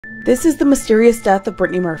This is the mysterious death of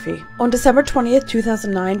Brittany Murphy. On December 20th,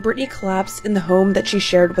 2009, Brittany collapsed in the home that she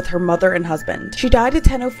shared with her mother and husband. She died at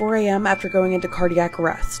 10:04 a.m. after going into cardiac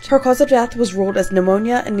arrest. Her cause of death was ruled as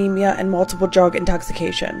pneumonia, anemia, and multiple drug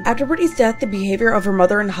intoxication. After Brittany's death, the behavior of her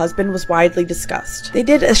mother and husband was widely discussed. They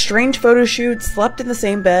did a strange photo shoot, slept in the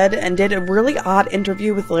same bed, and did a really odd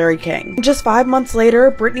interview with Larry King. And just 5 months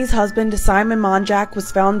later, Brittany's husband, Simon Monjack,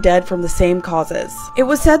 was found dead from the same causes. It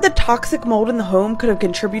was said that toxic mold in the home could have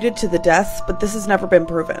contributed to the deaths, but this has never been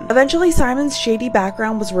proven. Eventually, Simon's shady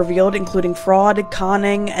background was revealed, including fraud,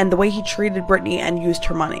 conning, and the way he treated Brittany and used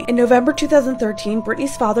her money. In November 2013,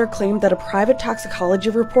 Brittany's father claimed that a private toxicology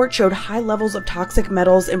report showed high levels of toxic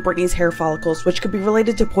metals in Brittany's hair follicles, which could be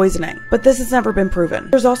related to poisoning, but this has never been proven.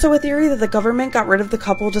 There's also a theory that the government got rid of the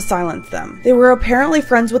couple to silence them. They were apparently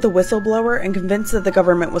friends with a whistleblower and convinced that the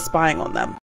government was spying on them.